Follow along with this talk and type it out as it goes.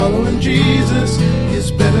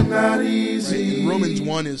not easy. Right? And Romans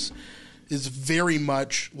 1 is very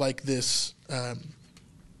much like this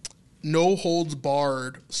no holds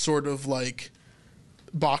barred sort of like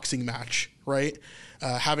boxing match, right?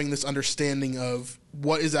 Having this understanding of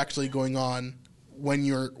what is actually going on when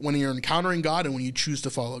you're encountering God and when you choose to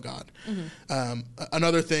follow God.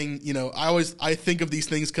 Another thing, I think of these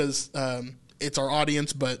things because it's our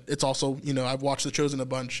audience, but it's also, I've watched The Chosen a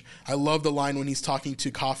bunch. I love the line when he's talking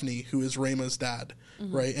to Kaphne, who is Rhema's dad,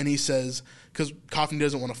 right? And he says, because Kaphne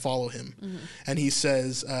doesn't want to follow him, and he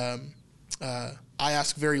says, I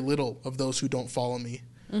ask very little of those who don't follow me,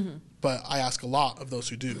 but I ask a lot of those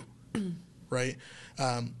who do, right?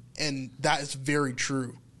 And that is very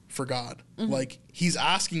true for God. Like, he's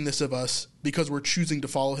asking this of us because we're choosing to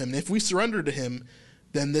follow him. And if we surrender to him,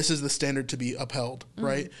 then this is the standard to be upheld,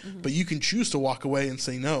 right? But you can choose to walk away and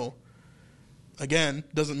say no. Again,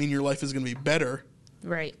 doesn't mean your life is going to be better.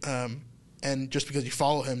 Right. And just because you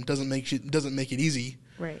follow him doesn't make it easy.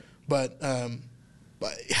 Right. But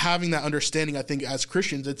having that understanding, I think, as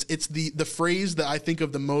Christians, it's the phrase that I think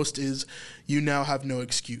of the most is, you now have no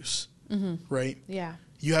excuse, right? Yeah.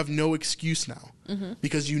 You have no excuse now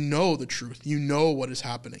because you know the truth. You know what is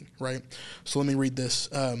happening, right? So let me read this.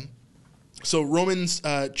 So Romans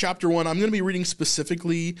chapter 1, I'm going to be reading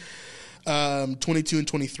specifically 22 and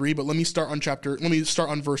 23, but let me start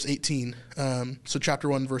on verse 18. So chapter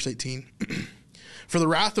 1, verse 18. For the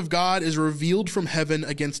wrath of God is revealed from heaven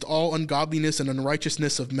against all ungodliness and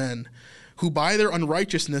unrighteousness of men, who by their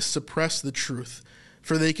unrighteousness suppress the truth.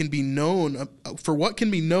 For what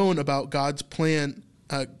can be known about God's plan,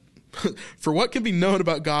 for what can be known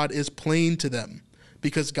about God is plain to them,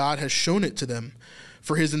 because God has shown it to them.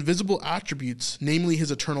 For his invisible attributes, namely his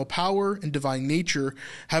eternal power and divine nature,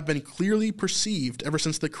 have been clearly perceived ever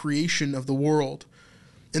since the creation of the world,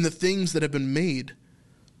 in the things that have been made.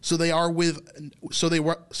 So they are without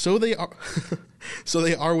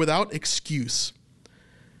excuse.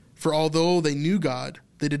 For although they knew God,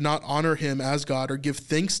 they did not honor him as God or give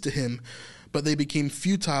thanks to him, but they became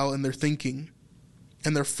futile in their thinking,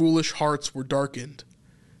 and their foolish hearts were darkened.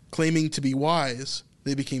 Claiming to be wise,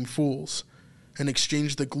 they became fools, and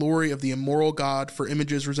exchanged the glory of the immoral God for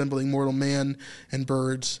images resembling mortal man and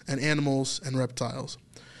birds and animals and reptiles.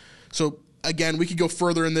 So again, we could go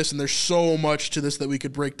further in this, and there's so much to this that we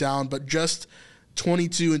could break down, but just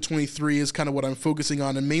 22 and 23 is kind of what I'm focusing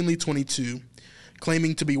on, and mainly 22.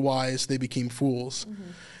 Claiming to be wise, they became fools.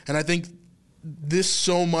 And I think this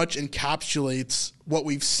so much encapsulates what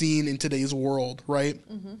we've seen in today's world, right?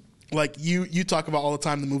 Like you talk about all the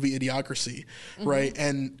time the movie Idiocracy, right?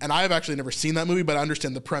 And I've actually never seen that movie, but I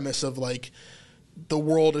understand the premise of like the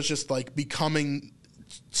world is just like becoming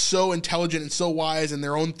so intelligent and so wise in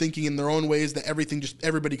their own thinking in their own ways that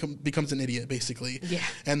everybody becomes an idiot basically. Yeah.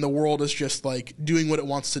 And the world is just like doing what it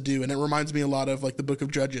wants to do. And it reminds me a lot of like the Book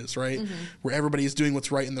of Judges, right? Where everybody is doing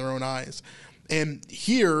what's right in their own eyes. And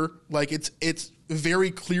here, like it's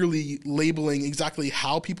very clearly labeling exactly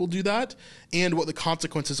how people do that and what the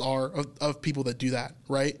consequences are of people that do that,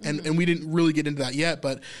 right? And we didn't really get into that yet,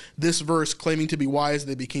 but this verse, claiming to be wise,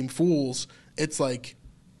 they became fools. It's like,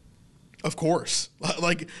 of course, in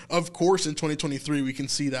 2023 we can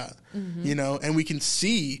see that, and we can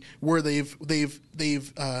see where they've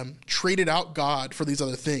traded out God for these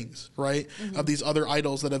other things, right? Of these other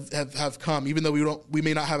idols that have come, even though we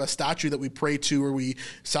may not have a statue that we pray to or we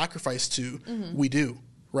sacrifice to, we do,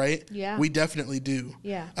 right? Yeah, we definitely do.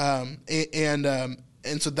 Yeah, and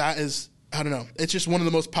so that is, I don't know, it's just one of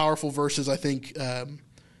the most powerful verses, I think.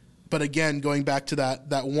 But again, going back to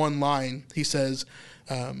that one line, he says.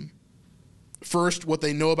 First, what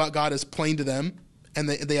they know about God is plain to them, and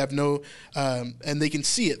they have no, and they can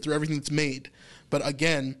see it through everything that's made. But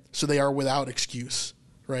again, so they are without excuse,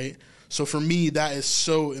 right? So for me, that is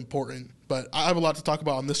so important. But I have a lot to talk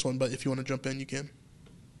about on this one, but if you want to jump in, you can.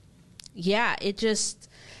 Yeah, this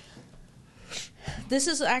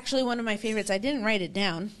is actually one of my favorites. I didn't write it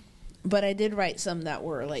down, but I did write some that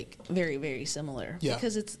were like very, very similar. Yeah.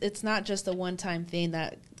 Because it's not just a one-time thing,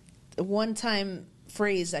 one-time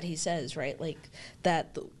phrase that he says, right? Like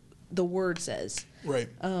that the word says, right?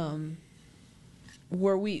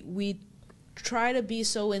 Where we try to be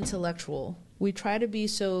so intellectual, we try to be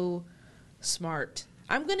so smart.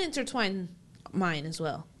 I'm going to intertwine mine as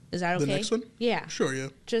well. Is that okay? The next one? Yeah, sure. Yeah,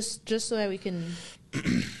 just so that we can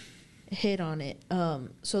hit on it.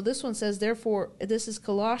 So this one says, therefore, this is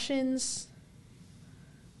Colossians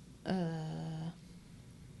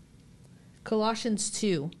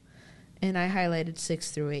 2. And I highlighted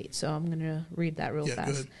 6 through 8, so I'm going to read that real fast.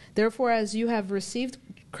 Go ahead. Therefore, as you have received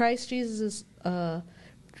Christ Jesus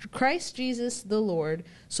Christ Jesus the Lord,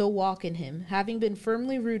 so walk in him, having been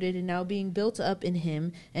firmly rooted and now being built up in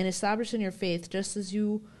him and established in your faith, just as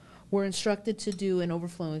you were instructed to do and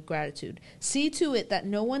overflowing with gratitude. See to it that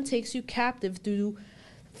no one takes you captive through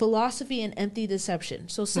philosophy and empty deception.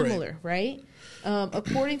 So similar, right?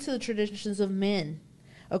 According to the traditions of men,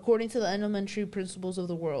 according to the elementary principles of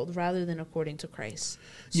the world, rather than according to Christ.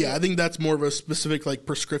 So, yeah, I think that's more of a specific, like,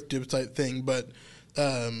 prescriptive type thing, but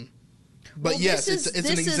yes, it's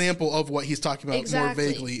an example of what he's talking about more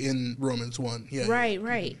vaguely in Romans 1. Yeah,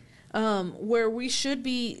 right. Where we should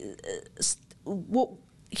be, what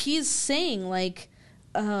he's saying, like,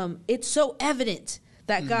 it's so evident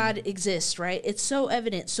that God exists, right? It's so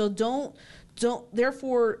evident. So don't.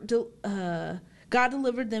 Therefore, God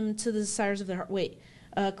delivered them to the desires of their heart.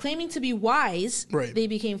 Claiming to be wise, they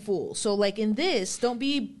became fools. So, like in this, don't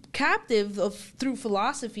be captive through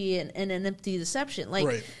philosophy and an empty deception.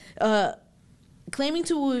 Like, claiming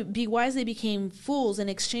to be wise, they became fools and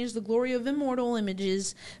exchanged the glory of immortal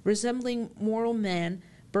images resembling mortal man,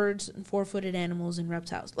 birds and four-footed animals and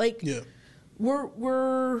reptiles. Like,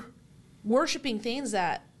 we're worshiping things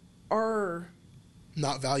that are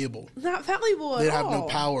not valuable. Not valuable at all. They have no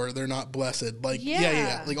power. They're not blessed. Like,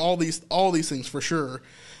 yeah. Like, all these things for sure.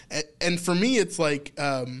 And for me, it's like,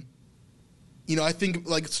 I think,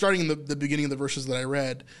 like, starting in the beginning of the verses that I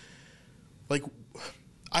read, like,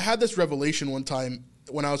 I had this revelation one time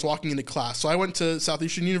when I was walking into class. So I went to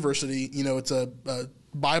Southeastern University. It's a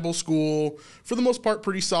Bible school, for the most part,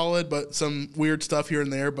 pretty solid, but some weird stuff here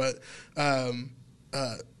and there. But, I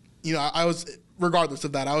was, regardless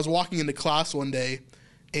of that, I was walking into class one day,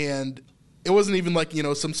 and it wasn't even like,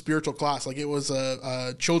 some spiritual class. Like, it was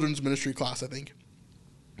a children's ministry class, I think.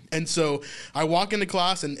 And so I walk into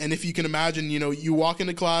class, and if you can imagine, you walk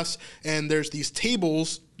into class, and there's these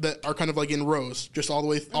tables that are kind of like in rows, just all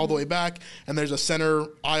the way back, and there's a center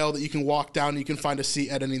aisle that you can walk down, and you can find a seat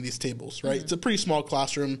at any of these tables, right? It's a pretty small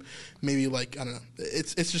classroom, maybe like, I don't know,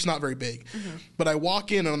 it's just not very big. But I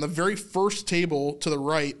walk in, and on the very first table to the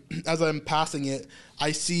right, as I'm passing it,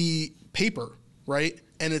 I see paper, right?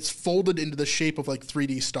 And it's folded into the shape of like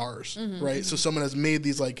 3D stars, right? So someone has made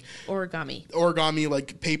these like origami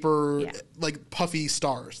like paper, like puffy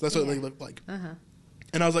stars. That's what they look like.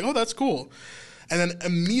 And I was like, oh, that's cool. And then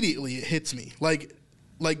immediately it hits me, like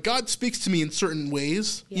God speaks to me in certain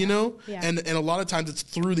ways, and a lot of times it's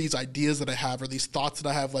through these ideas that I have or these thoughts that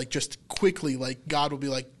I have, like just quickly, like God will be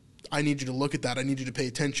like, I need you to look at that. I need you to pay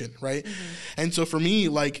attention, right? And so for me,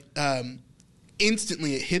 like,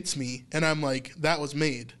 instantly it hits me, and I'm like, that was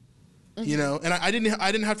made, and I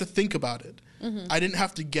didn't have to think about it. I didn't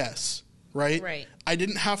have to guess, right? I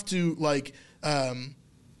didn't have to like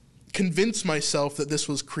convince myself that this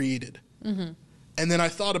was created. And then I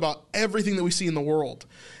thought about everything that we see in the world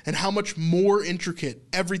and how much more intricate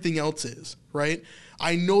everything else is, right?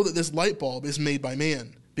 I know that this light bulb is made by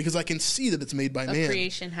man because I can see that it's made by man.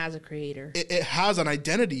 Creation has a creator. It has an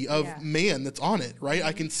identity of man that's on it, right?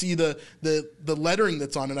 I can see the lettering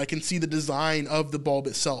that's on it. I can see the design of the bulb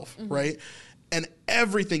itself, right? And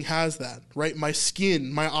everything has that, right? My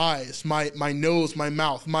skin, my eyes, my nose, my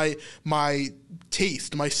mouth, my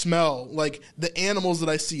taste, my smell, like the animals that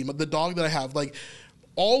I see, the dog that I have, like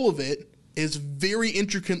all of it is very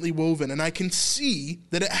intricately woven, and I can see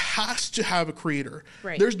that it has to have a creator.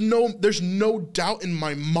 Right. There's no doubt in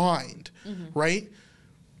my mind, right?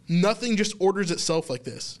 Nothing just orders itself like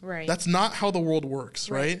this. Right. That's not how the world works,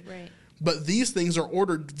 right? Right. But these things are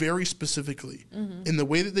ordered very specifically in the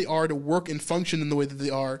way that they are to work and function in the way that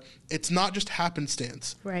they are. It's not just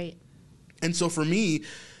happenstance. Right. And so for me,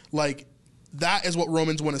 like, that is what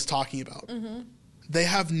Romans 1 is talking about. They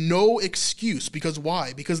have no excuse. Because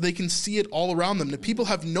why? Because they can see it all around them. The people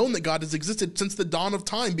have known that God has existed since the dawn of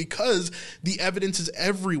time because the evidence is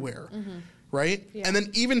everywhere. Right? Yeah. And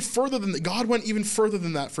then even further than that, God went even further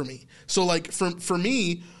than that for me. So like for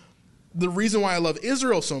me, the reason why I love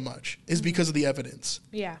Israel so much is because of the evidence.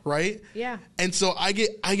 Yeah. Right? Yeah. And so I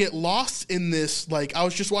get lost in this, like, I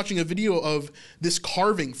was just watching a video of this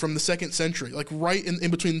carving from the 2nd century, like right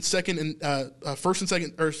in between second and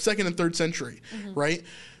second and third century, right?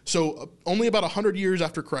 So only about 100 years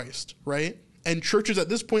after Christ, right? And churches at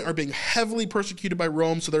this point are being heavily persecuted by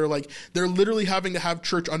Rome, so they're literally having to have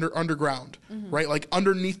church underground, right? Like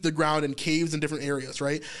underneath the ground in caves in different areas,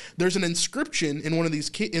 right? There's an inscription in one of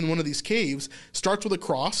these caves, starts with a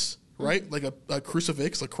cross, right? Like a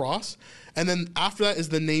crucifix, a cross, and then after that is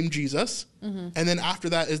the name Jesus, and then after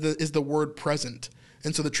that is the word present,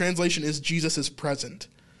 and so the translation is Jesus is present,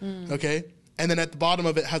 okay? And then at the bottom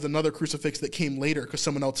of it has another crucifix that came later because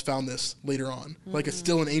someone else found this later on. Like it's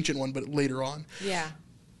still an ancient one, but later on. Yeah.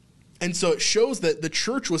 And so it shows that the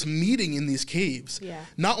church was meeting in these caves. Yeah.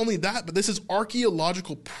 Not only that, but this is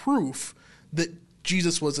archaeological proof that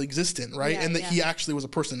Jesus was existent, right? Yeah, and that he actually was a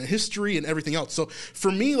person in history and everything else. So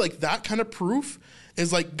for me, like, that kind of proof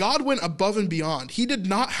is like God went above and beyond. He did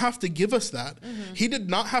not have to give us that. He did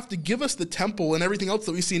not have to give us the temple and everything else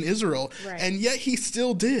that we see in Israel. Right. And yet he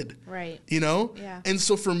still did. Right. You know? Yeah. And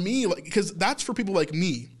so for me, like, because that's for people like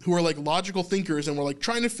me who are like logical thinkers and we're like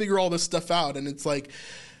trying to figure all this stuff out. And it's like,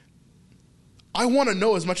 I want to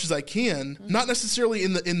know as much as I can, not necessarily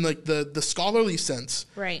in the scholarly sense,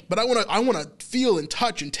 Right. But I want to feel and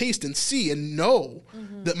touch and taste and see and know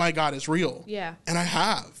that my God is real. Yeah. And I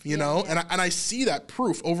have, you know, yeah. and I see that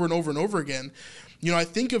proof over and over and over again. You know, I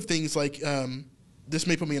think of things like, this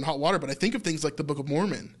may put me in hot water, but I think of things like the Book of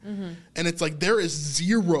Mormon. And it's like there is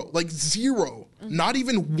zero, not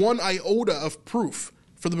even one iota of proof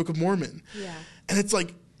for the Book of Mormon. Yeah. And it's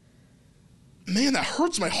like, man, that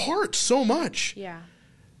hurts my heart so much. Yeah.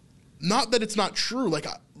 Not that it's not true. Like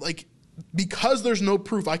because there's no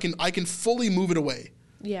proof, I can fully move it away.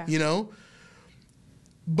 Yeah. You know?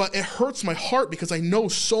 But it hurts my heart because I know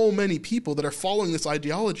so many people that are following this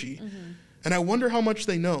ideology. And I wonder how much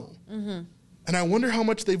they know. And I wonder how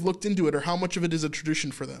much they've looked into it or how much of it is a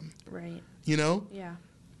tradition for them. Right. You know? Yeah.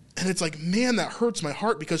 And it's like, man, that hurts my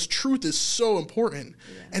heart because truth is so important.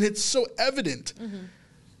 Yeah. And it's so evident.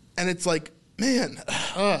 And it's like, man,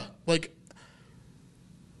 like,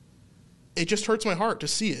 it just hurts my heart to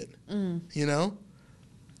see it, you know?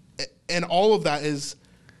 And all of that is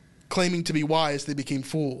claiming to be wise, they became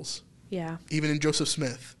fools. Yeah. Even in Joseph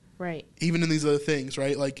Smith. Right. Even in these other things,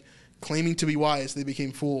 right? Like, claiming to be wise, they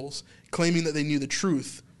became fools. Claiming that they knew the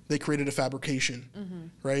truth, they created a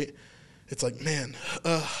fabrication, right? It's like, man,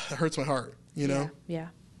 it hurts my heart, you know? Yeah.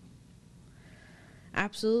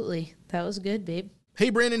 Absolutely. That was good, babe. Hey,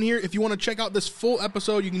 Brandon here. If you want to check out this full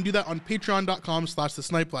episode, you can do that on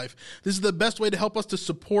patreon.com/thesnipelife. This is the best way to help us to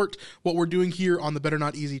support what we're doing here on the Better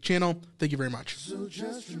Not Easy channel. Thank you very much. So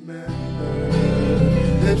just remember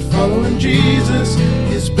that following Jesus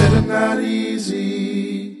is better not easy.